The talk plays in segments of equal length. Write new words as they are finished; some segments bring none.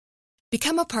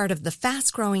Become a part of the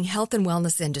fast-growing health and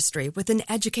wellness industry with an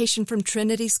education from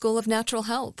Trinity School of Natural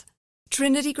Health.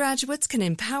 Trinity graduates can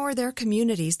empower their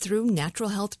communities through natural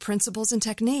health principles and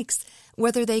techniques,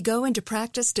 whether they go into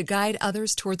practice to guide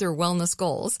others toward their wellness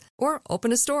goals or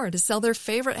open a store to sell their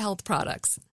favorite health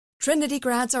products. Trinity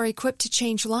grads are equipped to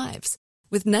change lives.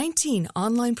 With 19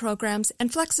 online programs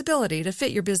and flexibility to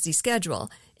fit your busy schedule,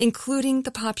 including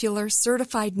the popular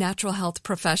Certified Natural Health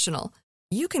Professional,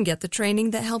 you can get the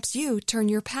training that helps you turn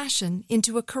your passion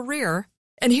into a career.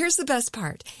 And here's the best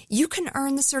part. You can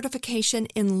earn the certification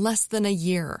in less than a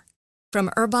year. From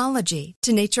herbology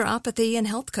to naturopathy and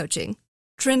health coaching,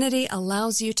 Trinity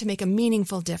allows you to make a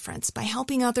meaningful difference by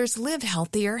helping others live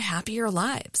healthier, happier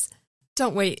lives.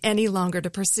 Don't wait any longer to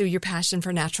pursue your passion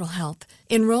for natural health.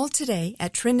 Enroll today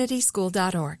at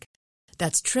trinityschool.org.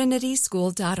 That's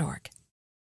trinityschool.org.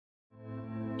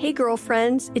 Hey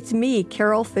girlfriends, it's me,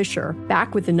 Carol Fisher,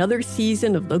 back with another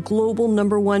season of the global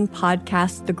 #1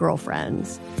 podcast, The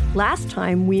Girlfriends. Last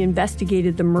time, we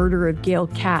investigated the murder of Gail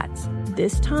Katz.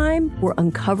 This time, we're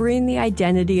uncovering the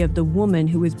identity of the woman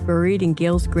who was buried in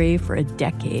Gail's grave for a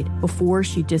decade before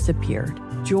she disappeared.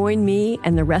 Join me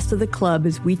and the rest of the club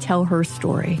as we tell her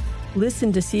story.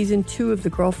 Listen to Season 2 of The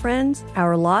Girlfriends,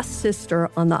 Our Lost Sister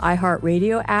on the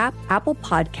iHeartRadio app, Apple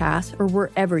Podcasts, or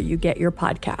wherever you get your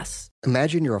podcasts.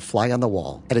 Imagine you're a fly on the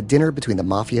wall at a dinner between the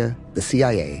mafia, the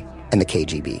CIA, and the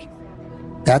KGB.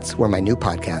 That's where my new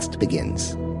podcast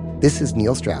begins. This is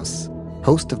Neil Strauss,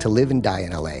 host of To Live and Die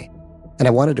in LA, and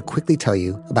I wanted to quickly tell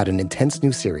you about an intense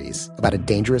new series about a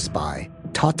dangerous spy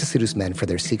taught to seduce men for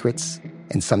their secrets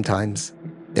and sometimes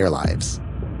their lives.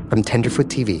 From Tenderfoot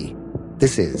TV,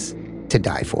 this is To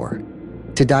Die For.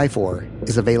 To Die For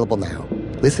is available now.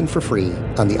 Listen for free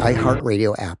on the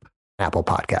iHeartRadio app, Apple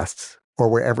Podcasts, or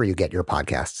wherever you get your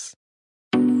podcasts.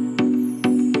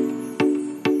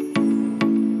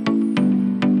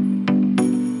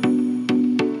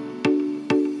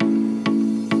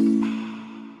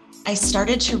 I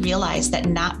started to realize that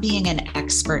not being an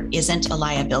expert isn't a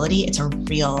liability, it's a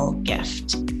real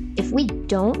gift. If we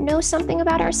don't know something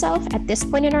about ourselves at this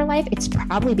point in our life, it's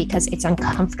probably because it's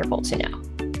uncomfortable to know.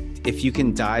 If you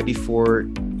can die before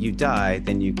you die,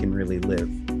 then you can really live.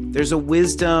 There's a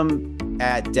wisdom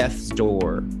at death's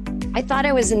door. I thought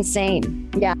I was insane.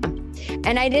 Yeah.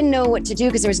 And I didn't know what to do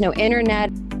because there was no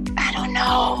internet. I don't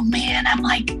know, man.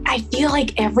 I feel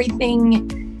like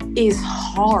everything is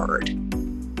hard.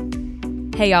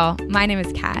 Hey y'all, my name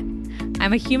is Kat.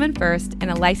 I'm a human first and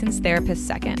a licensed therapist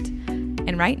second.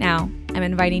 And right now, I'm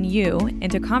inviting you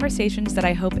into conversations that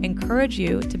I hope encourage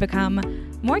you to become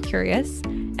more curious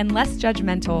and less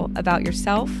judgmental about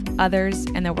yourself, others,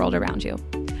 and the world around you.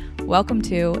 Welcome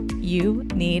to You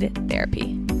Need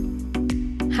Therapy.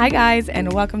 Hi guys,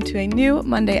 and welcome to a new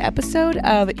Monday episode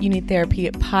of You Need Therapy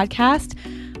podcast.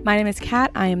 My name is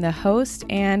Kat. I am the host,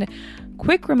 and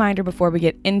quick reminder before we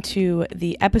get into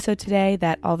the episode today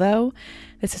that although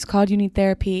this is called You Need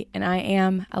Therapy and I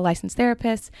am a licensed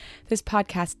therapist, this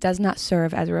podcast does not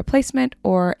serve as a replacement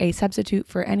or a substitute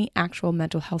for any actual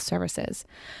mental health services.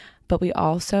 But we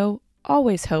also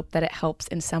always hope that it helps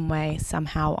in some way,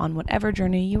 somehow, on whatever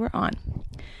journey you are on.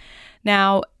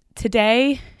 Now,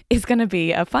 today is going to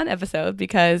be a fun episode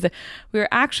because we're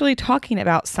actually talking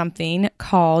about something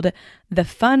called the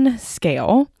Fun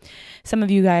Scale. Some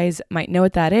of you guys might know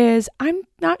what that is. I'm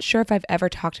not sure if I've ever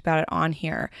talked about it on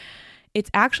here. It's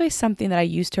actually something that I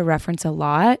used to reference a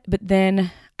lot, but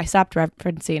then I stopped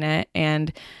referencing it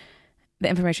and the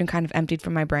information kind of emptied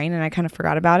from my brain and I kind of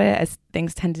forgot about it, as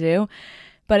things tend to do.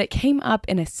 But it came up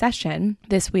in a session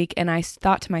this week and I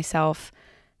thought to myself,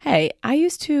 hey, I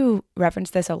used to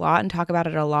reference this a lot and talk about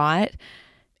it a lot,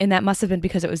 and that must have been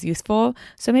because it was useful.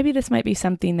 So maybe this might be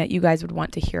something that you guys would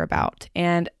want to hear about.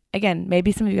 And again,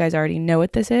 maybe some of you guys already know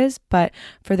what this is, but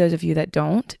for those of you that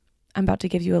don't, I'm about to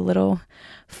give you a little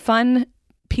fun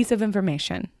piece of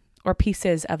information or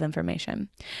pieces of information.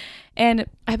 And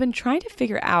I've been trying to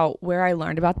figure out where I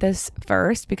learned about this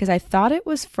first because I thought it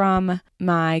was from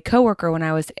my coworker when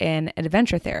I was an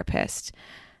adventure therapist.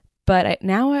 But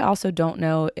now I also don't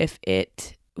know if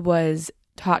it was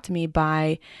taught to me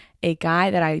by a guy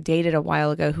that I dated a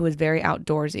while ago who was very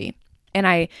outdoorsy. And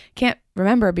I can't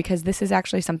remember because this is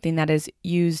actually something that is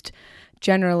used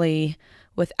generally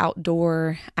with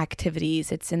outdoor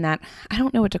activities. It's in that, I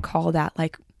don't know what to call that,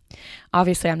 like,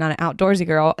 obviously I'm not an outdoorsy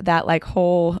girl, that like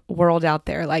whole world out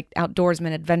there, like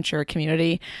outdoorsman adventure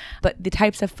community. But the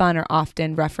types of fun are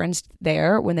often referenced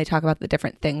there when they talk about the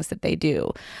different things that they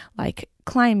do, like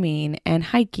climbing and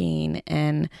hiking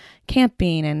and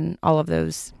camping and all of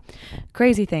those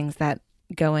crazy things that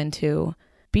go into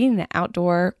being an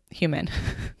outdoor human.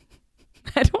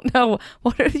 I don't know.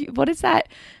 What is that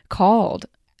called?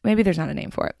 Maybe there's not a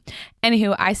name for it.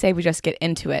 Anywho, I say we just get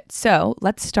into it. So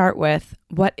let's start with,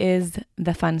 what is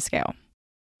the fun scale?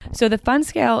 So the fun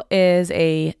scale is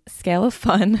a scale of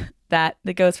fun that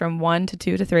goes from 1 to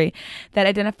 2 to 3 that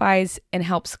identifies and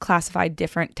helps classify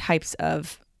different types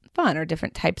of fun or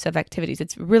different types of activities.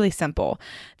 It's really simple.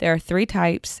 There are 3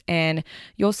 types, and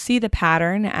you'll see the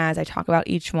pattern as I talk about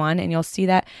each one, and you'll see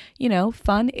that,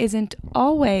 fun isn't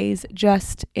always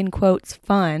just, in quotes,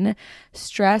 fun.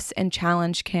 Stress and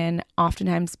challenge can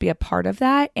oftentimes be a part of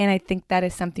that, and I think that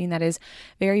is something that is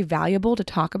very valuable to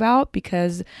talk about,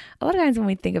 because a lot of times when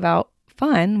we think about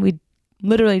fun, we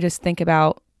literally just think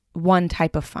about one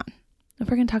type of fun. And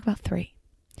we're going to talk about 3.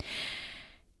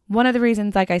 One of the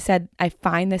reasons, like I said, I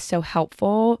find this so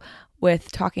helpful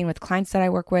with talking with clients that I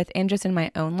work with and just in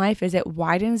my own life is it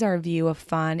widens our view of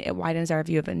fun, it widens our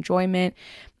view of enjoyment,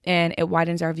 and it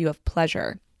widens our view of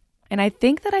pleasure. And I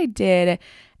think that I did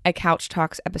a Couch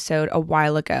Talks episode a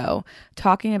while ago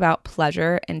talking about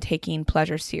pleasure and taking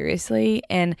pleasure seriously,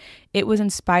 and it was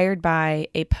inspired by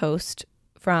a post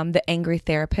from The Angry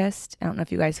Therapist. I don't know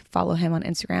if you guys follow him on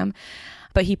Instagram,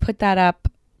 but he put that up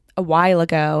a while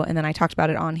ago, and then I talked about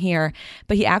it on here,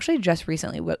 but he actually just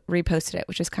recently reposted it,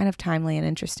 which is kind of timely and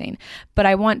interesting. But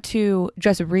I want to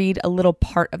just read a little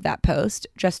part of that post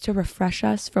just to refresh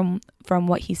us from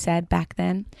what he said back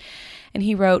then. And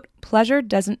he wrote, "Pleasure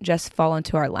doesn't just fall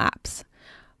into our laps.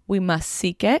 We must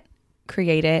seek it,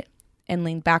 create it, and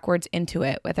lean backwards into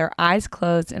it with our eyes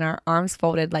closed and our arms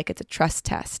folded like it's a trust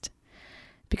test.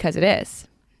 Because it is.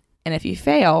 And if you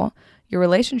fail, your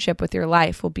relationship with your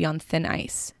life will be on thin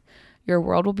ice. Your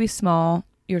world will be small,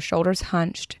 your shoulders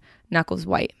hunched, knuckles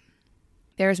white.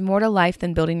 There is more to life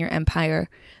than building your empire.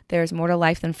 There is more to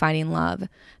life than finding love.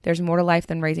 There's more to life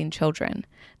than raising children.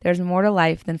 There's more to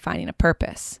life than finding a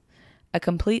purpose. A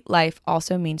complete life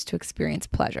also means to experience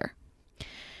pleasure."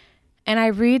 And I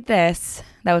read this,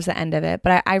 that was the end of it,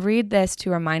 but I read this to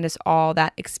remind us all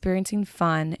that experiencing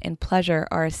fun and pleasure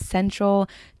are essential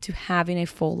to having a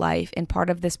full life. And part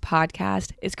of this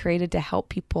podcast is created to help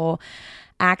people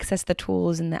access the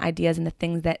tools and the ideas and the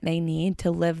things that they need to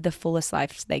live the fullest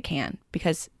lives they can,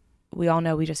 because we all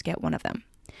know we just get one of them.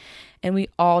 And we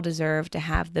all deserve to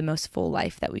have the most full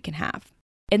life that we can have.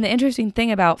 And the interesting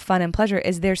thing about fun and pleasure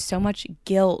is there's so much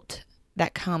guilt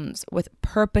that comes with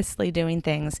purposely doing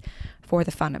things for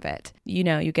the fun of it.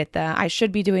 You get the, I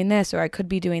should be doing this or I could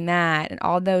be doing that. And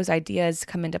all those ideas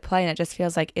come into play, and it just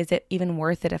feels like, is it even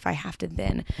worth it if I have to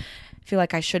then feel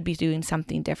like I should be doing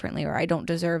something differently, or I don't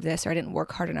deserve this, or I didn't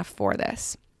work hard enough for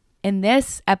this? And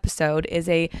this episode is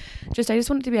I just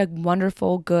want it to be a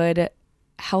wonderful, good,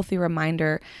 healthy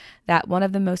reminder that one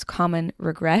of the most common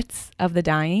regrets of the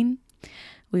dying,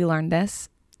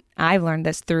 I've learned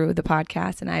this through the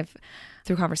podcast, and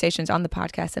through conversations on the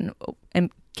podcast,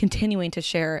 and continuing to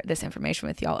share this information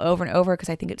with y'all over and over because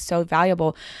I think it's so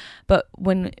valuable. But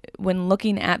when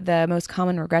looking at the most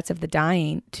common regrets of the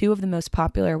dying, 2 of the most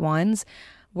popular ones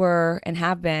were and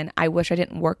have been, I wish I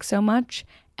didn't work so much,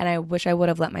 and I wish I would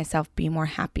have let myself be more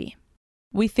happy.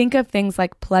 We think of things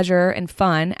like pleasure and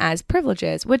fun as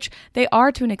privileges, which they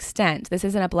are to an extent. This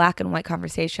isn't a black and white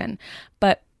conversation,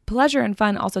 but pleasure and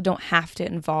fun also don't have to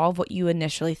involve what you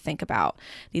initially think about.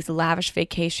 These lavish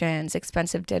vacations,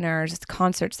 expensive dinners,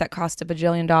 concerts that cost $1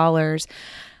 bajillion.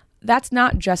 That's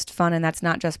not just fun, and that's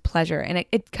not just pleasure. And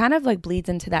it kind of like bleeds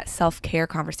into that self-care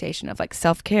conversation of like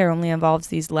self-care only involves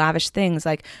these lavish things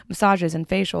like massages and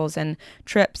facials and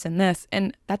trips and this.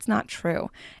 And that's not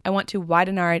true. I want to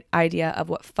widen our idea of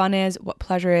what fun is, what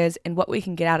pleasure is, and what we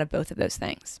can get out of both of those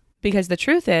things. Because the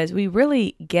truth is, we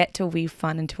really get to weave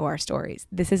fun into our stories.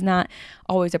 This is not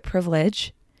always a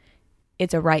privilege.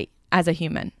 It's a right as a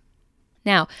human.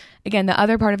 Now, again, the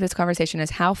other part of this conversation is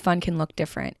how fun can look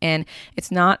different. And it's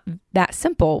not that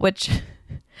simple, which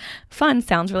fun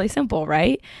sounds really simple,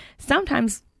 right?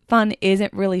 Sometimes fun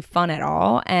isn't really fun at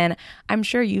all. And I'm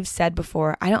sure you've said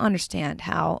before, I don't understand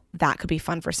how that could be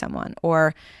fun for someone.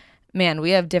 Or, man,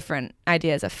 we have different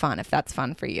ideas of fun if that's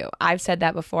fun for you. I've said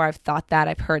that before. I've thought that.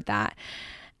 I've heard that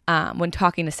when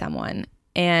talking to someone.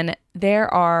 And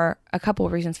there are a couple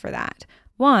of reasons for that.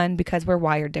 One, because we're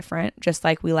wired different. Just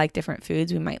like we like different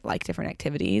foods, we might like different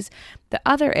activities. The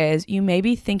other is you may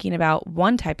be thinking about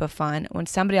one type of fun when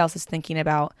somebody else is thinking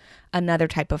about another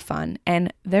type of fun,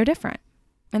 and they're different.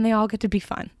 And they all get to be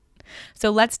fun.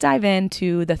 So let's dive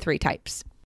into the 3 types.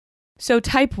 So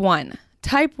type 1.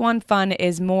 Type 1 fun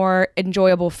is more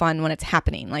enjoyable fun when it's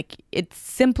happening. Like it's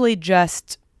simply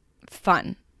just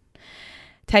fun.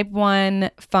 Type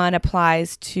 1 fun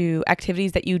applies to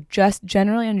activities that you just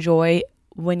generally enjoy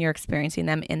when you're experiencing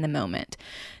them in the moment.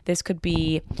 This could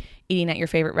be eating at your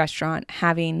favorite restaurant,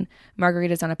 having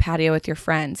margaritas on a patio with your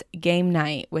friends, game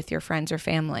night with your friends or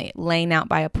family, laying out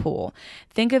by a pool.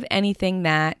 Think of anything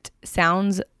that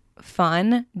sounds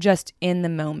fun just in the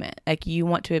moment, like you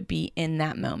want to be in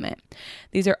that moment.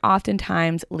 These are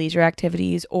oftentimes leisure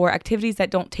activities or activities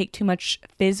that don't take too much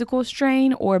physical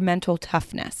strain or mental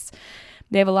toughness.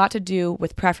 They have a lot to do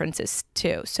with preferences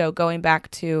too. So going back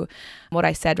to what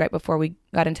I said right before we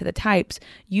got into the types,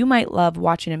 you might love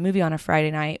watching a movie on a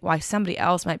Friday night while somebody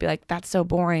else might be like, that's so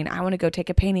boring. I want to go take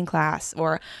a painting class,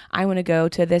 or I want to go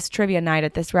to this trivia night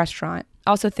at this restaurant.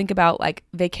 Also think about like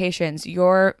vacations.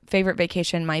 Your favorite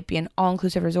vacation might be an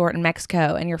all-inclusive resort in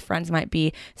Mexico, and your friends might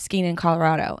be skiing in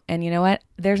Colorado. And you know what?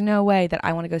 There's no way that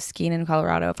I want to go skiing in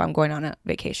Colorado if I'm going on a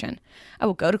vacation. I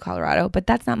will go to Colorado, but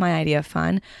that's not my idea of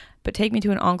fun. But take me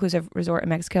to an all-inclusive resort in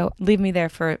Mexico, leave me there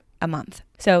for a month.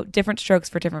 So different strokes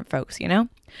for different folks, you know?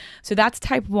 So that's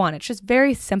type 1. It's just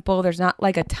very simple. There's not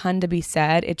like a ton to be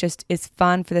said. It just is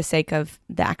fun for the sake of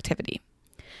the activity.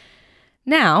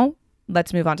 Now,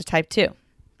 let's move on to type 2.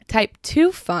 Type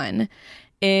 2 fun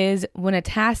is when a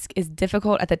task is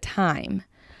difficult at the time,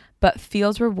 but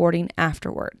feels rewarding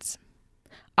afterwards.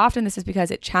 Often this is because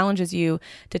it challenges you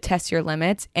to test your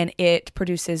limits and it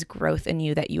produces growth in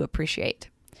you that you appreciate.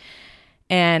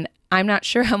 And I'm not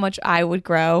sure how much I would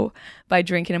grow by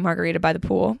drinking a margarita by the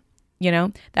pool. You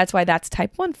know, that's why that's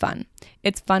type 1 fun.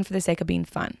 It's fun for the sake of being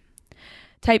fun.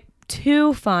 Type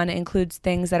 2 fun includes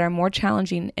things that are more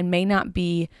challenging and may not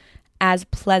be as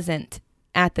pleasant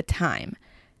at the time.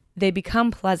 They become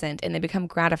pleasant and they become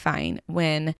gratifying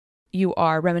when you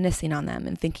are reminiscing on them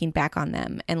and thinking back on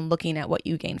them and looking at what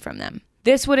you gained from them.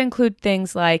 This would include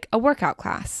things like a workout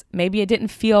class. Maybe it didn't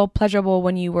feel pleasurable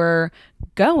when you were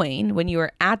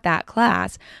at that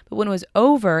class, but when it was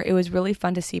over, it was really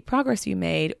fun to see progress you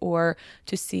made or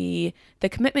to see the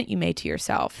commitment you made to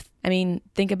yourself. I mean,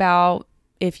 think about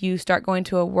if you start going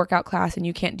to a workout class and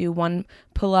you can't do one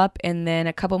pull-up and then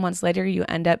a couple months later you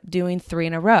end up doing 3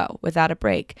 in a row without a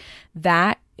break.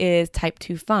 That is type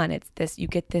 2 fun. It's this, you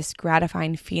get this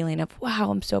gratifying feeling of,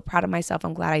 wow, I'm so proud of myself.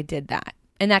 I'm glad I did that.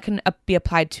 And that can be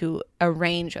applied to a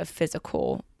range of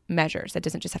physical measures. That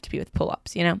doesn't just have to be with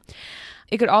pull-ups, you know?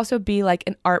 It could also be like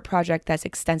an art project that's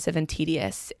extensive and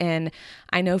tedious. And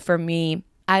I know for me,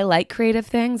 I like creative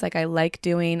things. Like I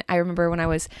remember when I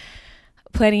was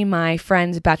planning my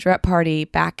friend's bachelorette party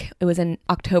it was in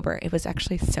October. It was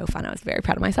actually so fun. I was very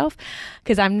proud of myself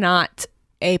because I'm not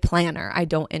a planner. I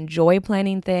don't enjoy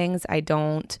planning things. I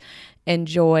don't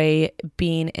enjoy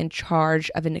being in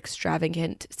charge of an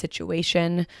extravagant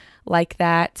situation like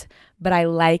that, but I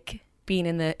like being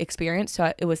in the experience.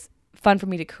 So it was fun for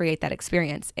me to create that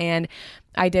experience. And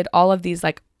I did all of these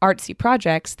like artsy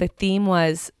projects. The theme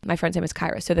was, my friend's name is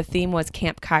Kyra. So the theme was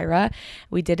Camp Kyra.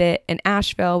 We did it in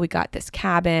Asheville. We got this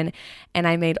cabin and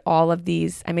I made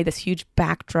this huge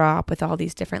backdrop with all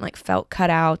these different like felt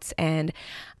cutouts. And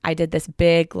I did this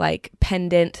big like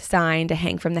pendant sign to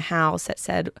hang from the house that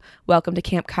said, "Welcome to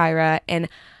Camp Kyra." And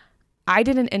I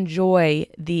didn't enjoy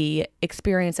the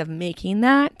experience of making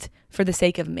that for the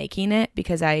sake of making it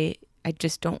because I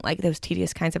just don't like those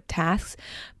tedious kinds of tasks,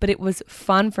 but it was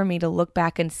fun for me to look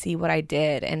back and see what I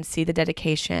did and see the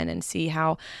dedication and see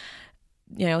how,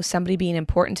 you know, somebody being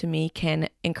important to me can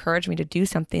encourage me to do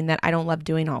something that I don't love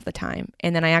doing all the time.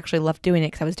 And then I actually loved doing it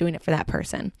because I was doing it for that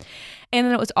person. And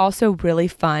then it was also really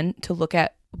fun to look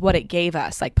at what it gave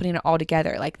us, like putting it all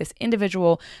together. Like this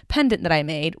individual pendant that I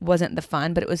made wasn't the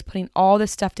fun, but it was putting all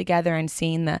this stuff together and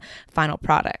seeing the final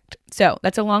product. So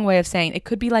that's a long way of saying it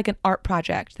could be like an art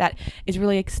project that is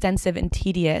really extensive and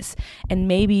tedious, and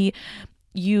maybe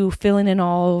you filling in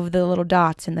all of the little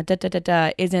dots and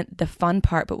the isn't the fun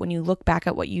part, but when you look back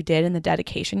at what you did and the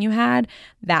dedication you had,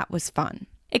 that was fun.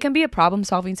 It can be a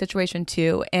problem-solving situation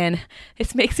too, and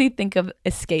it makes me think of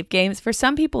escape games. For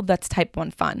some people, that's type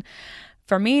 1 fun.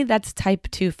 For me, that's type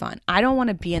 2 fun. I don't want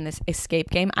to be in this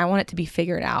escape game. I want it to be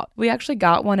figured out. We actually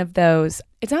got one of those.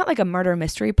 It's not like a murder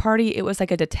mystery party. It was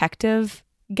like a detective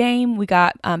game. We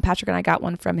got, Patrick and I got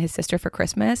one from his sister for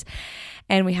Christmas,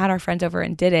 and we had our friends over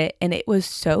and did it. And it was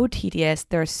so tedious.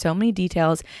 There are so many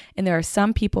details. And there are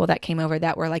some people that came over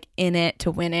that were like in it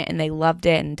to win it, and they loved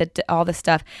it and did all this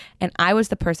stuff. And I was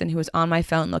the person who was on my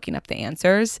phone looking up the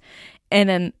answers. And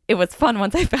then it was fun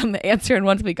once I found the answer and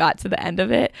once we got to the end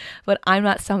of it. But I'm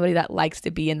not somebody that likes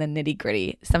to be in the nitty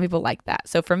gritty. Some people like that.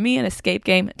 So for me, an escape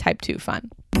game, type 2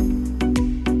 fun.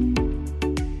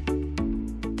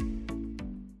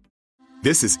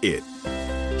 This is it.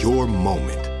 Your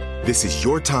moment. This is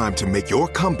your time to make your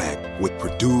comeback with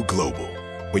Purdue Global.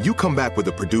 When you come back with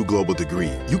a Purdue Global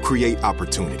degree, you create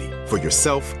opportunity for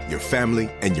yourself, your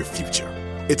family, and your future.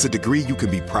 It's a degree you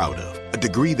can be proud of, a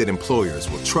degree that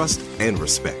employers will trust and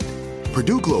respect.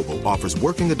 Purdue Global offers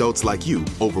working adults like you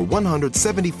over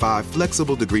 175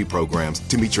 flexible degree programs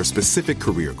to meet your specific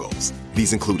career goals.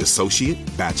 These include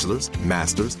associate, bachelor's,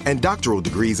 master's, and doctoral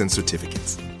degrees and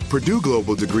certificates. Purdue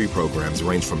Global degree programs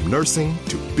range from nursing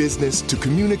to business to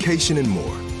communication and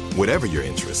more. Whatever your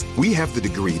interest, we have the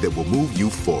degree that will move you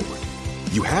forward.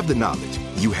 You have the knowledge,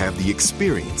 you have the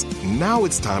experience. Now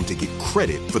it's time to get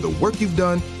credit for the work you've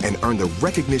done and earn the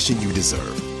recognition you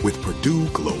deserve with Purdue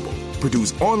Global,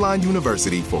 Purdue's online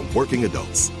university for working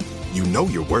adults. You know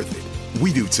you're worth it.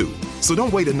 We do too. So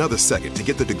don't wait another second to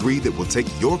get the degree that will take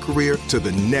your career to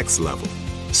the next level.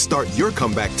 Start your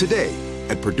comeback today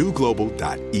at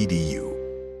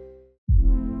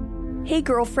purdueglobal.edu. Hey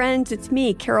girlfriends, it's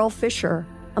me, Carol Fisher.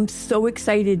 I'm so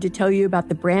excited to tell you about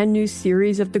the brand new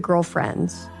series of The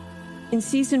Girlfriends. In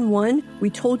season 1, we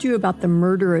told you about the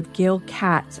murder of Gail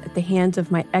Katz at the hands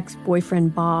of my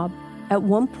ex-boyfriend Bob. At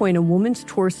one point, a woman's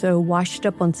torso washed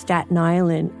up on Staten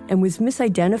Island and was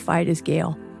misidentified as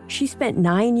Gail. She spent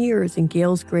 9 years in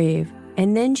Gail's grave,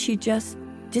 and then she just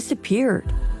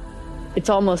disappeared. It's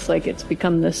almost like it's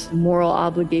become this moral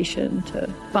obligation to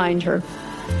find her.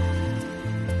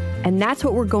 And that's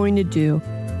what we're going to do.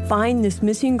 Find this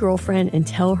missing girlfriend and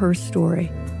tell her story.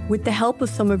 With the help of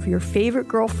some of your favorite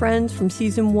girlfriends from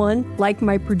season 1, like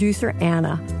my producer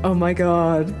Anna. Oh my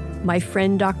God. My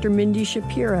friend Dr. Mindy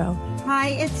Shapiro. Hi,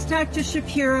 it's Dr.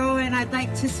 Shapiro, and I'd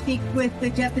like to speak with the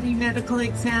Deputy Medical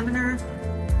Examiner.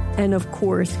 And of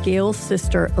course, Gail's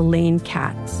sister, Elaine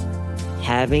Katz.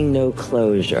 Having no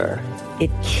closure, it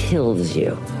kills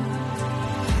you.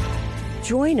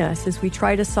 Join us as we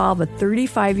try to solve a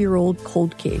 35-year-old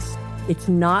cold case. It's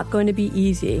not going to be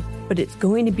easy, but it's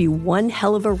going to be one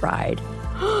hell of a ride.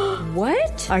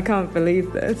 What? I can't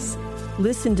believe this.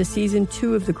 Listen to season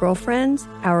 2 of The Girlfriends,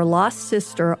 Our Lost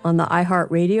Sister on the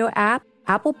iHeartRadio app,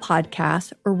 Apple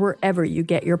Podcasts, or wherever you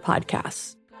get your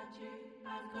podcasts.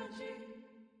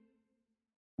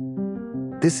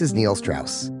 This is Neil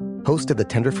Strauss, host of the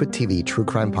Tenderfoot TV true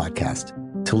crime podcast,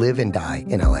 To Live and Die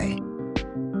in LA.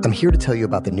 I'm here to tell you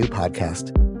about the new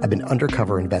podcast I've been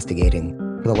undercover investigating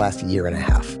for the last year and a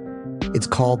half. It's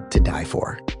called To Die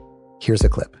For. Here's a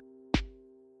clip.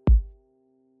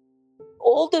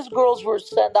 All these girls were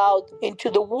sent out into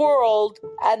the world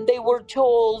and they were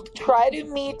told, try to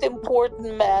meet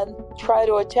important men, try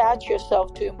to attach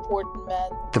yourself to important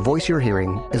men. The voice you're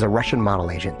hearing is a Russian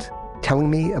model agent telling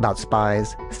me about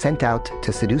spies sent out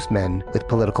to seduce men with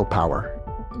political power.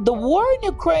 The war in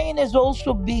Ukraine is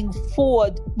also being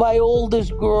fought by all these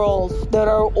girls that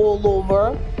are all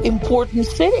over important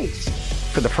cities.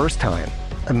 For the first time,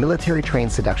 a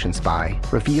military-trained seduction spy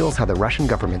reveals how the Russian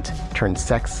government turned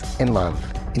sex and love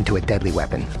into a deadly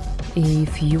weapon.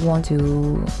 If you want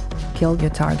to kill your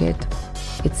target,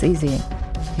 it's easy.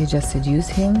 You just seduce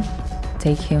him,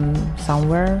 take him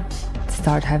somewhere,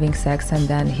 start having sex, and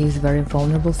then he's very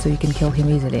vulnerable, so you can kill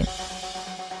him easily.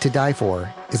 To Die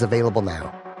For is available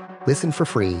now. Listen for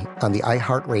free on the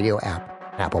iHeartRadio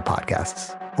app, Apple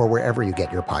Podcasts, or wherever you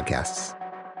get your podcasts.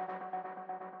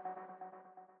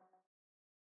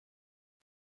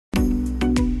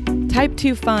 Type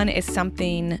 2 fun is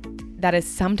something that is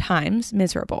sometimes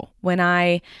miserable. When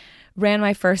I ran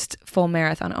my first full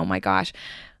marathon, oh my gosh,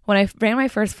 when I ran my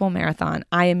first full marathon,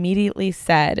 I immediately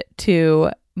said to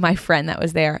my friend that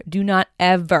was there, do not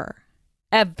ever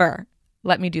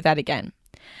let me do that again.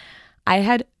 I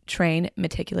had trained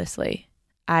meticulously.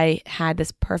 I had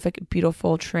this perfect,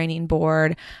 beautiful training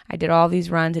board. I did all these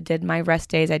runs. I did my rest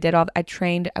days. I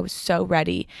trained. I was so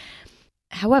ready.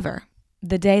 However,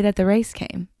 the day that the race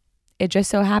came, it just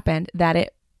so happened that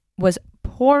it was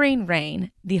pouring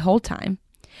rain the whole time,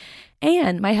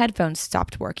 and my headphones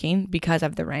stopped working because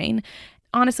of the rain.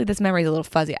 Honestly, this memory is a little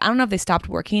fuzzy. I don't know if they stopped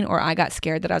working or I got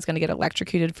scared that I was going to get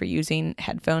electrocuted for using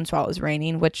headphones while it was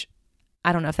raining, which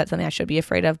I don't know if that's something I should be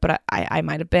afraid of, but I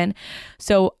might have been.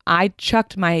 So I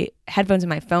chucked my headphones and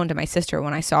my phone to my sister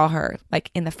when I saw her,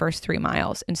 like in the first 3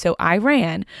 miles. And so I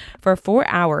ran for 4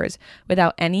 hours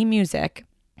without any music,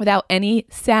 without any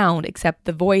sound except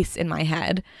the voice in my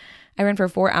head. I ran for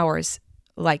 4 hours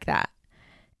like that.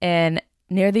 And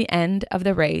near the end of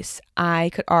the race,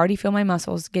 I could already feel my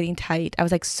muscles getting tight. I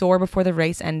was like sore before the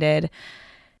race ended.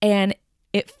 And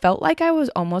it felt like I was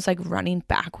almost like running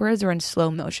backwards or in slow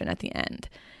motion at the end.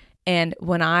 And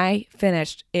when I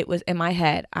finished, it was in my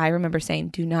head. I remember saying,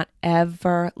 do not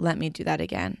ever let me do that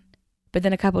again. But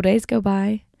then a couple days go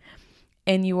by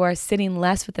and you are sitting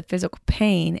less with the physical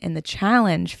pain and the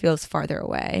challenge feels farther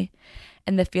away. And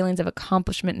and the feelings of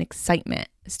accomplishment and excitement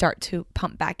start to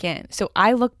pump back in. So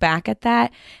I look back at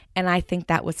that and I think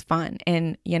that was fun.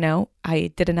 And,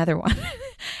 I did another one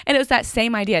and it was that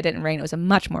same idea. It didn't rain. It was a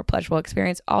much more pleasurable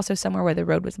experience. Also somewhere where the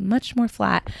road was much more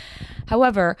flat.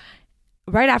 However,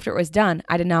 right after it was done,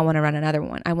 I did not want to run another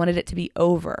one. I wanted it to be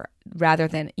over rather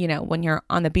than, when you're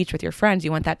on the beach with your friends,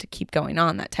 you want that to keep going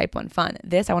on, that type 1 fun.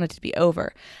 This, I wanted it to be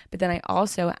over. But then I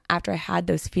also, after I had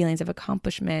those feelings of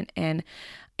accomplishment and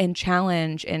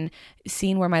challenge and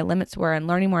seeing where my limits were and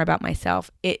learning more about myself,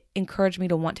 it encouraged me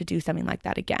to want to do something like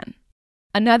that again.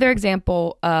 Another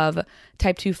example of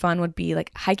type 2 fun would be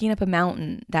like hiking up a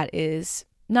mountain that is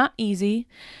not easy,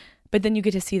 but then you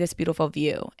get to see this beautiful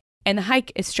view. And the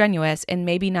hike is strenuous and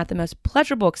maybe not the most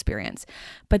pleasurable experience,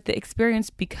 but the experience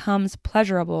becomes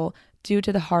pleasurable due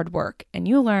to the hard work. And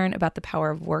you learn about the power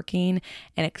of working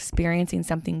and experiencing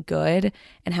something good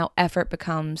and how effort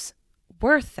becomes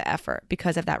worth the effort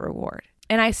because of that reward.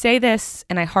 And I say this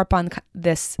and I harp on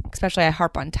this, especially I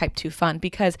harp on type 2 fun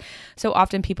because so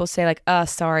often people say like,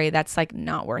 sorry, that's like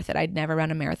not worth it. I'd never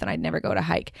run a marathon. I'd never go to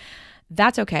hike.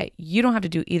 That's okay. You don't have to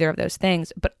do either of those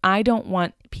things, but I don't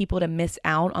want people to miss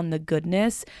out on the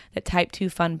goodness that type 2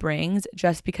 fun brings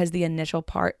just because the initial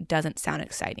part doesn't sound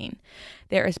exciting.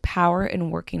 There is power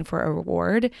in working for a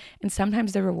reward, and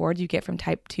sometimes the reward you get from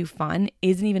type 2 fun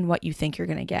isn't even what you think you're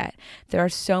going to get. There are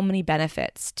so many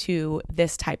benefits to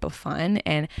this type of fun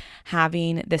and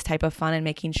having this type of fun and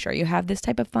making sure you have this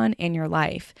type of fun in your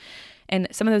life. And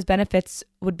some of those benefits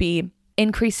would be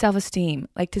increase self-esteem,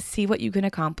 like to see what you can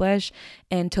accomplish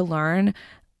and to learn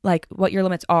like what your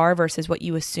limits are versus what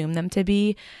you assume them to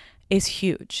be is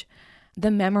huge.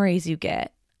 The memories you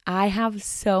get. I have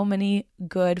so many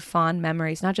good, fond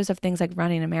memories, not just of things like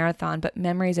running a marathon, but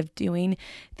memories of doing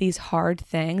these hard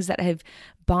things that have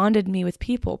bonded me with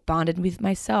people, bonded me with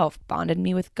myself, bonded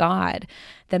me with God.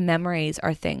 The memories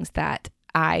are things that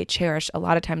I cherish a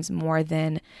lot of times more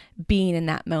than being in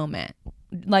that moment.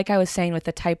 Like I was saying with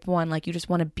the type 1, like you just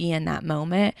want to be in that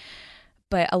moment.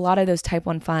 But a lot of those type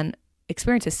 1 fun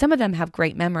experiences, some of them have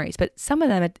great memories, but some of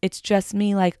them it's just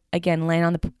me like, again, laying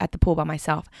at the pool by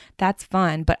myself. That's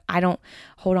fun, but I don't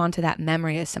hold on to that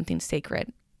memory as something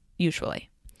sacred, usually.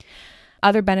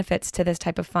 Other benefits to this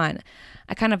type of fun,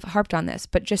 I kind of harped on this,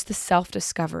 but just the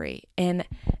self-discovery. And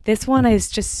this one is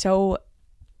just so,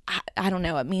 I don't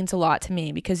know, it means a lot to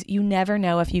me because you never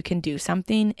know if you can do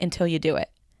something until you do it.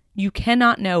 You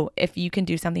cannot know if you can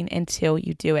do something until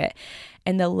you do it.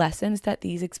 And the lessons that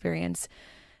these experiences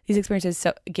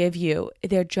give you,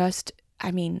 they're just,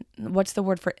 what's the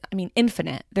word for,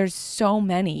 infinite. There's so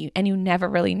many and you never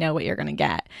really know what you're going to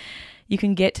get. You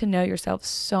can get to know yourself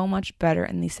so much better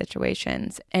in these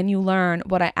situations and you learn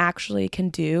what I actually can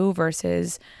do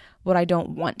versus what I don't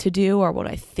want to do or what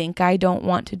I think I don't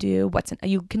want to do.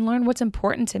 You can learn what's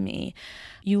important to me.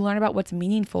 You learn about what's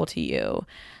meaningful to you.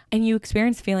 And you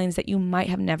experience feelings that you might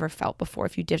have never felt before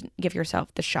if you didn't give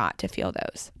yourself the shot to feel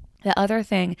those. The other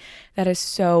thing that is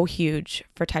so huge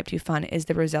for type 2 fun is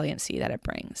the resiliency that it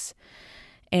brings.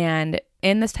 And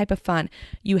in this type of fun,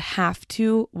 you have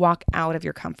to walk out of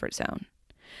your comfort zone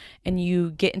and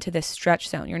you get into this stretch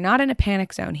zone. You're not in a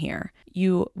panic zone here.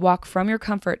 You walk from your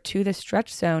comfort to the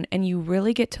stretch zone and you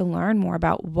really get to learn more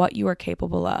about what you are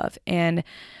capable of. And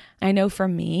I know for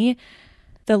me,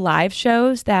 the live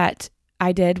shows that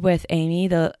I did with Amy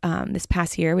this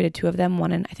past year, we did 2 of them,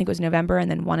 one in, I think it was November and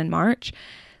then one in March.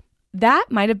 That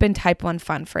might have been type 1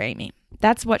 fun for Amy.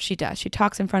 That's what she does. She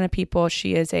talks in front of people.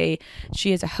 She is a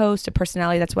host, a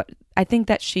personality. That's what I think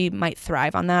that she might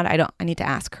thrive on that. I need to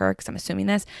ask her because I'm assuming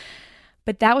this.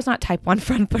 But that was not type 1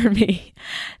 fun for me.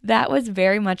 That was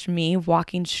very much me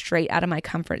walking straight out of my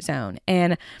comfort zone.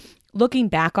 And looking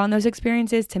back on those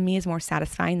experiences to me is more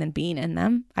satisfying than being in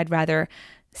them. I'd rather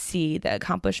see the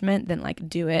accomplishment than like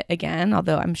do it again,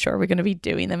 although I'm sure we're going to be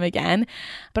doing them again.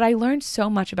 But I learned so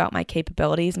much about my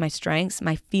capabilities, my strengths,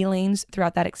 my feelings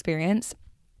throughout that experience.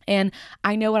 And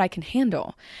I know what I can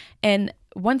handle. And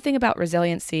one thing about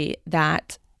resiliency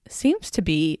that seems to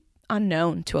be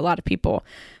unknown to a lot of people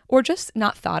or just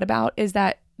not thought about is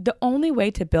that the only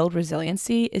way to build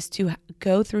resiliency is to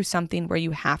go through something where you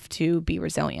have to be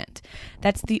resilient.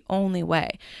 That's the only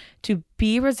way. To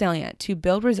be resilient, to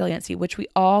build resiliency, which we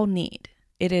all need.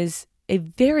 It is a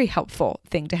very helpful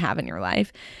thing to have in your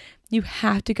life. You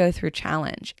have to go through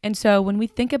challenge. And so when we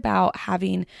think about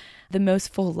having the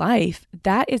most full life,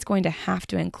 that is going to have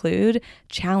to include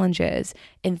challenges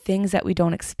and things that we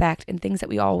don't expect and things that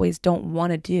we always don't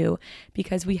want to do,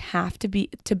 because we have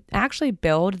to actually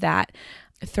build that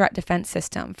threat defense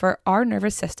system. For our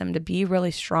nervous system to be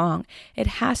really strong, it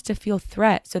has to feel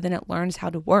threat so then it learns how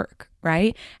to work,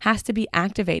 right? Has to be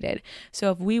activated.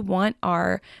 So if we want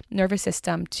our nervous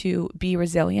system to be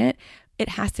resilient, it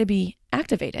has to be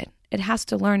activated. It has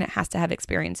to learn, it has to have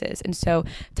experiences. And so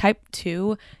type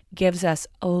 2 gives us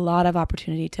a lot of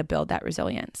opportunity to build that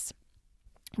resilience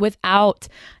without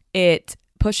it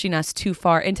pushing us too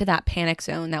far into that panic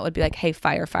zone that would be like, hey,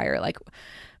 fire, like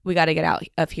we got to get out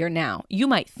of here now. You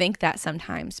might think that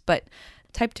sometimes, but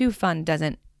type 2 fun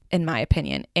doesn't, in my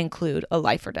opinion, include a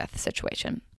life or death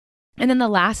situation. And then the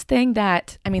last thing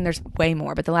that, there's way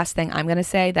more, but the last thing I'm going to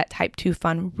say that type 2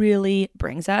 fun really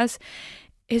brings us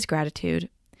is gratitude,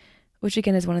 which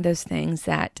again is one of those things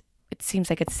that it seems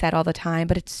like it's said all the time,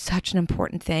 but it's such an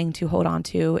important thing to hold on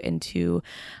to and to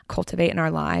cultivate in our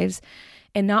lives.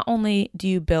 And not only do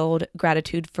you build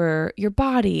gratitude for your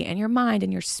body and your mind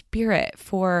and your spirit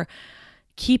for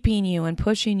keeping you and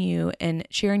pushing you and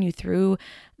cheering you through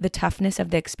the toughness of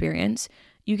the experience,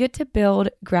 you get to build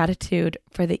gratitude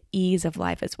for the ease of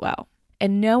life as well.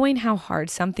 And knowing how hard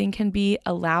something can be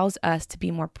allows us to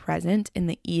be more present in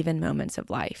the even moments of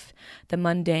life, the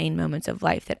mundane moments of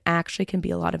life that actually can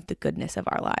be a lot of the goodness of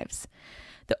our lives.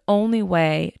 The only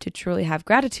way to truly have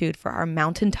gratitude for our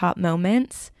mountaintop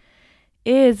moments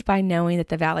is by knowing that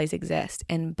the valleys exist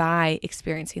and by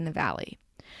experiencing the valley.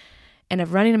 And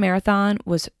if running a marathon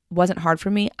wasn't hard for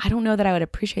me, I don't know that I would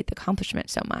appreciate the accomplishment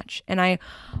so much. And I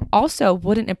also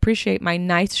wouldn't appreciate my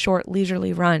nice, short,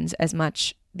 leisurely runs as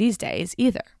much these days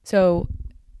either. So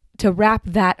to wrap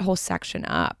that whole section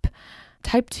up,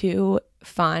 type 2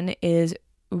 fun is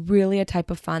really a type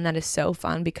of fun that is so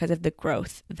fun because of the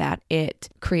growth that it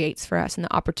creates for us and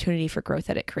the opportunity for growth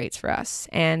that it creates for us.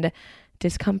 And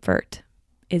discomfort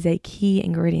is a key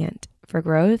ingredient for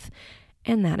growth.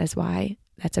 And that is why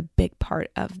that's a big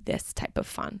part of this type of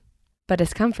fun. But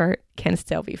discomfort can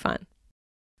still be fun.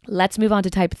 Let's move on to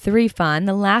type 3 fun,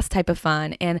 the last type of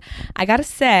fun. And I gotta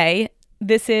say,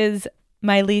 this is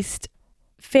my least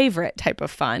favorite type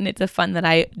of fun. It's a fun that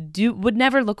I would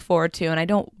never look forward to and I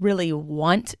don't really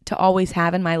want to always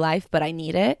have in my life, but I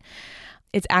need it.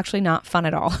 It's actually not fun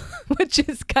at all, which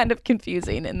is kind of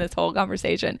confusing in this whole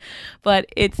conversation. But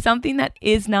it's something that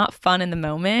is not fun in the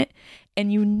moment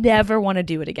and you never want to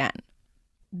do it again.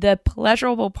 The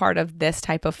pleasurable part of this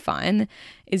type of fun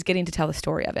is getting to tell the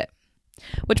story of it,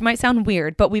 which might sound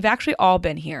weird, but we've actually all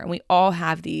been here and we all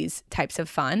have these types of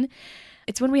fun.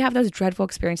 It's when we have those dreadful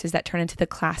experiences that turn into the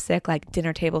classic like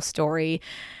dinner table story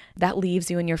that leaves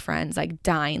you and your friends like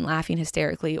dying, laughing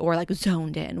hysterically, or like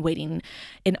zoned in, waiting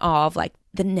in awe of like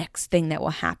the next thing that will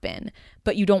happen.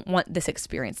 But you don't want this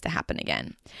experience to happen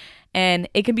again. And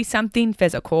it can be something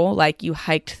physical, like you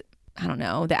hiked, I don't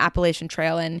know, the Appalachian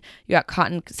Trail and you got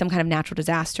caught in some kind of natural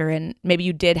disaster and maybe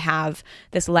you did have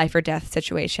this life or death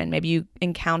situation. Maybe you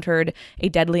encountered a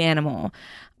deadly animal.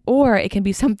 Or it can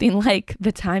be something like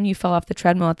the time you fell off the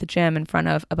treadmill at the gym in front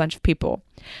of a bunch of people,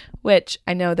 which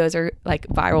I know those are like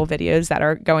viral videos that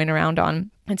are going around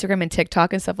on Instagram and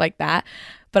TikTok and stuff like that.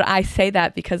 But I say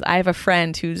that because I have a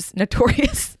friend who's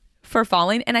notorious for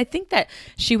falling. And I think that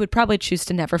she would probably choose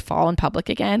to never fall in public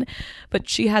again. But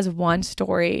she has one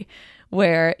story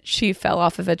where she fell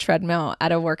off of a treadmill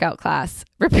at a workout class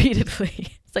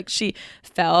repeatedly. It's like she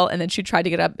fell and then she tried to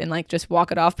get up and like just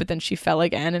walk it off, but then she fell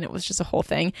again and it was just a whole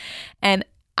thing. And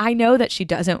I know that she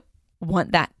doesn't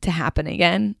want that to happen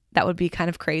again. That would be kind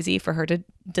of crazy for her to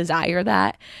desire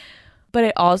that. But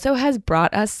it also has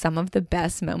brought us some of the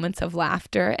best moments of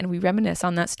laughter and we reminisce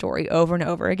on that story over and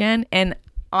over again. And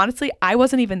honestly, I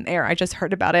wasn't even there. I just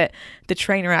heard about it. The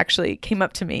trainer actually came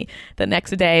up to me the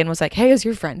next day and was like, hey, is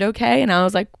your friend okay? And I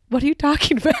was like, what are you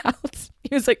talking about?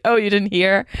 He was like, oh, you didn't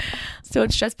hear? So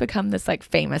it's just become this like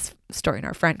famous story in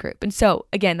our friend group. And so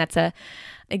again, that's a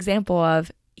example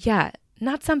of, yeah,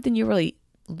 not something you really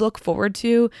look forward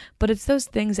to, but it's those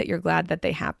things that you're glad that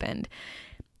they happened.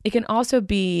 It can also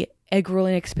be a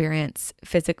grueling experience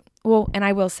and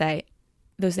I will say,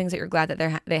 those things that you're glad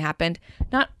that they happened,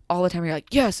 not all the time you're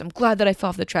like, yes, I'm glad that I fell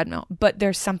off the treadmill, but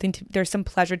there's some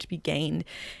pleasure to be gained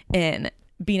in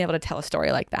being able to tell a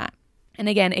story like that. And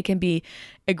again, it can be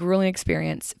a grueling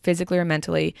experience physically or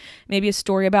mentally, maybe a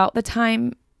story about the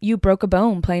time you broke a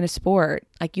bone playing a sport.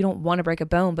 Like you don't want to break a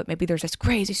bone, but maybe there's this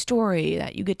crazy story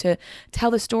that you get to tell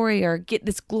the story or get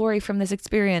this glory from this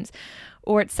experience.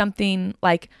 Or it's something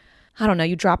like, I don't know,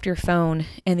 you dropped your phone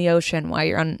in the ocean while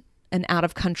you're on an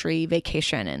out-of-country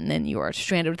vacation and then you are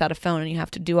stranded without a phone and you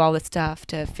have to do all this stuff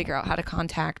to figure out how to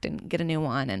contact and get a new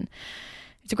one. And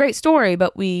it's a great story,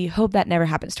 but we hope that never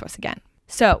happens to us again.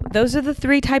 So those are the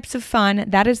 3 types of fun.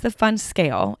 That is the fun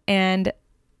scale. And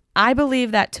I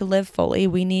believe that to live fully,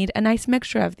 we need a nice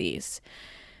mixture of these.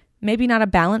 Maybe not a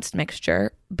balanced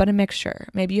mixture, but a mixture.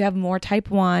 Maybe you have more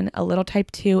type 1, a little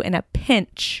type 2, and a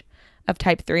pinch of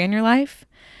type 3 in your life.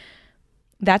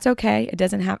 That's okay.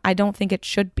 I don't think it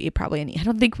should be I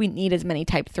don't think we need as many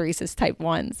type 3s as type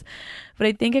 1s. But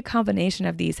I think a combination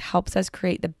of these helps us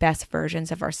create the best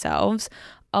versions of ourselves,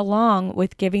 along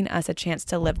with giving us a chance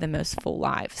to live the most full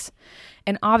lives.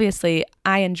 And obviously,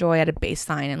 I enjoy at a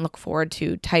baseline and look forward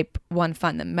to type 1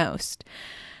 fun the most.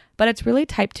 But it's really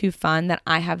type 2 fun that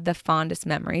I have the fondest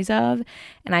memories of,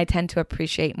 and I tend to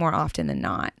appreciate more often than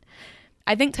not.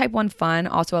 I think type 1 fun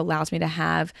also allows me to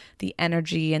have the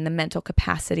energy and the mental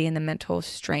capacity and the mental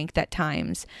strength at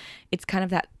times. It's kind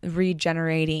of that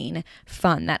regenerating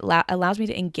fun that allows me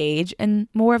to engage in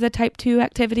more of the type 2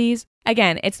 activities.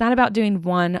 Again, it's not about doing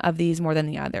one of these more than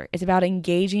the other. It's about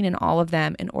engaging in all of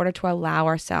them in order to allow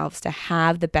ourselves to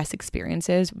have the best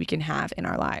experiences we can have in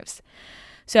our lives.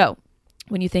 So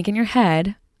when you think in your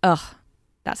head, ugh,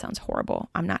 that sounds horrible,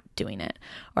 I'm not doing it,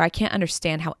 or I can't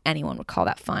understand how anyone would call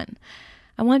that fun,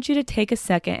 I want you to take a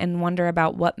second and wonder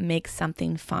about what makes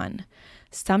something fun.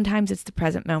 Sometimes it's the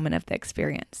present moment of the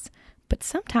experience, but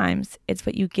sometimes it's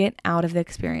what you get out of the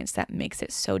experience that makes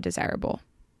it so desirable.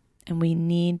 And we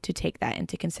need to take that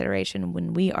into consideration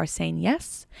when we are saying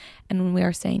yes and when we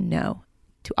are saying no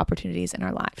to opportunities in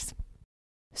our lives.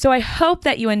 So I hope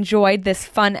that you enjoyed this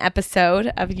fun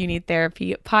episode of You Need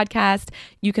Therapy podcast.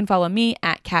 You can follow me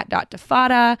at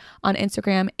kat.defada on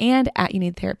Instagram and at You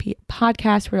Need Therapy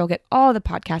podcast, where you'll get all the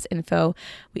podcast info.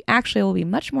 We actually will be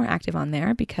much more active on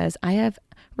there because I have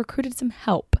recruited some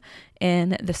help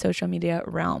in the social media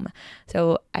realm.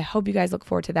 So I hope you guys look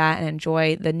forward to that and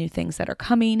enjoy the new things that are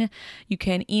coming. You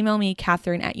can email me,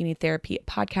 Catherine at You Need Therapy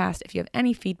podcast, if you have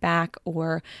any feedback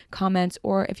or comments,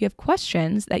 or if you have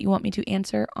questions that you want me to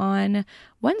answer on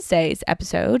Wednesday's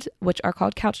episodes, which are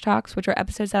called Couch Talks, which are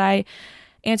episodes that I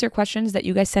answer questions that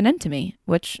you guys send in to me,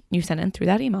 which you send in through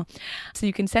that email. So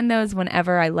you can send those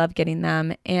whenever. I love getting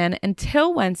them. And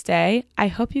until Wednesday, I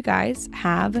hope you guys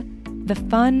have the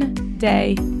fun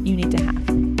day you need to have.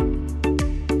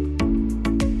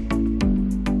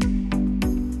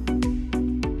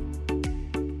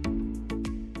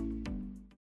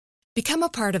 Become a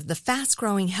part of the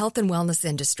fast-growing health and wellness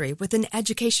industry with an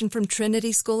education from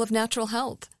Trinity School of Natural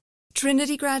Health.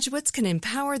 Trinity graduates can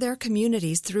empower their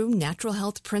communities through natural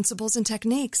health principles and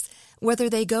techniques, whether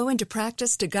they go into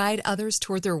practice to guide others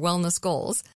toward their wellness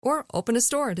goals or open a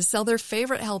store to sell their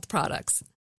favorite health products.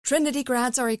 Trinity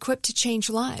grads are equipped to change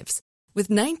lives with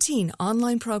 19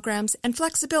 online programs and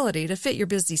flexibility to fit your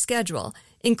busy schedule,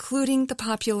 including the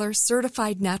popular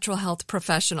Certified Natural Health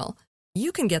Professional.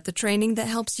 You can get the training that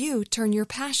helps you turn your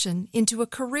passion into a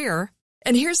career.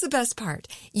 And here's the best part.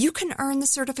 You can earn the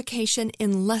certification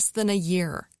in less than a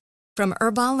year. From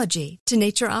herbology to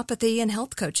naturopathy and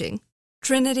health coaching,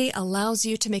 Trinity allows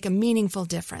you to make a meaningful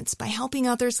difference by helping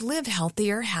others live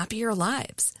healthier, happier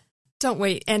lives. Don't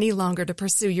wait any longer to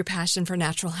pursue your passion for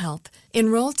natural health.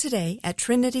 Enroll today at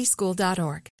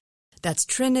trinityschool.org. That's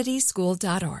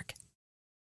trinityschool.org.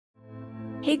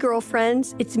 Hey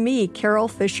girlfriends, it's me, Carol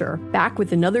Fisher, back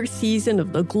with another season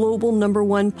of the global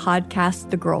 #1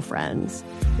 podcast, The Girlfriends.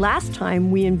 Last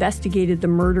time, we investigated the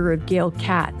murder of Gail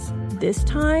Katz. This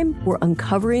time, we're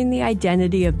uncovering the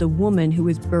identity of the woman who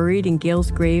was buried in Gail's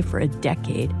grave for a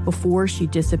decade before she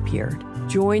disappeared.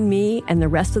 Join me and the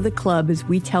rest of the club as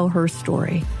we tell her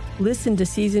story. Listen to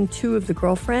Season 2 of The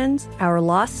Girlfriends, Our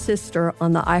Lost Sister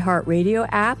on the iHeartRadio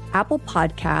app, Apple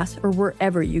Podcasts, or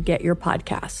wherever you get your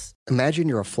podcasts. Imagine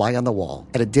you're a fly on the wall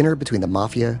at a dinner between the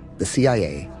mafia, the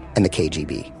CIA, and the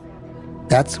KGB.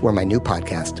 That's where my new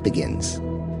podcast begins.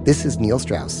 This is Neil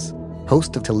Strauss,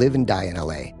 host of To Live and Die in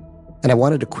LA, and I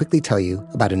wanted to quickly tell you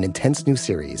about an intense new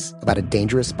series about a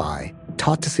dangerous spy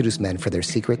taught to seduce men for their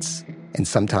secrets and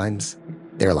sometimes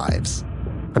their lives.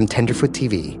 From Tenderfoot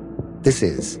TV, this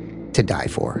is To Die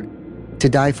For. To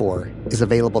Die For is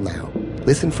available now.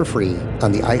 Listen for free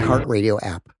on the iHeartRadio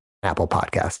app, Apple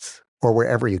Podcasts, or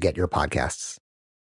wherever you get your podcasts.